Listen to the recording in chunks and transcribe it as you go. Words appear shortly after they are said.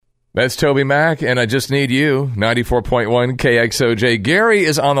That's Toby Mac, and I Just Need You, 94.1 KXOJ. Gary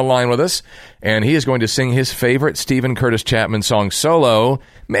is on the line with us, and he is going to sing his favorite Stephen Curtis Chapman song solo,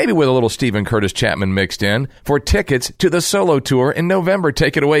 maybe with a little Stephen Curtis Chapman mixed in, for tickets to the solo tour in November.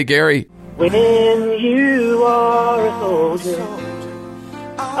 Take it away, Gary. When you are a soldier,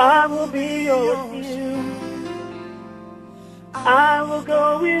 I will be your shield. I will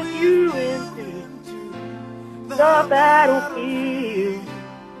go with you into the battlefield.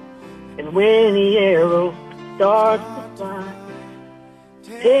 And when the arrow starts to fly,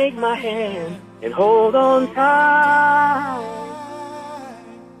 take my hand and hold on tight.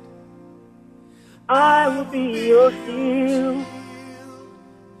 I will be your shield,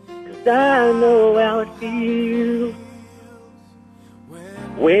 'cause I know how it feels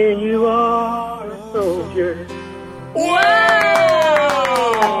when you are a soldier. Wow!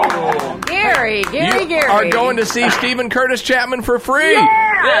 Gary. You are going to see Stephen Curtis Chapman for free.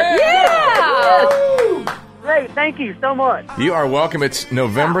 Yeah! Great, thank you so much. You are welcome. It's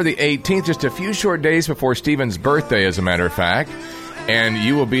November the 18th, just a few short days before Stephen's birthday, as a matter of fact. And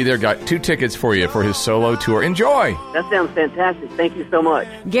you will be there. Got 2 tickets for you for his solo tour. Enjoy. That sounds fantastic. Thank you so much.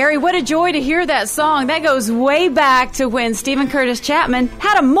 Gary, what a joy to hear that song. That goes way back to when Stephen Curtis Chapman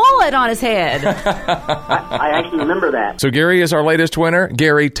had a mullet on his head. I actually remember that. So Gary is our latest winner.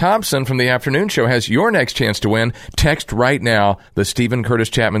 Gary Thompson from the afternoon show has your next chance to win. Text right now the Stephen Curtis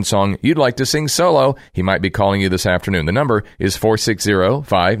Chapman song you'd like to sing solo. He might be calling you this afternoon. The number is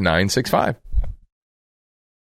 460-5965.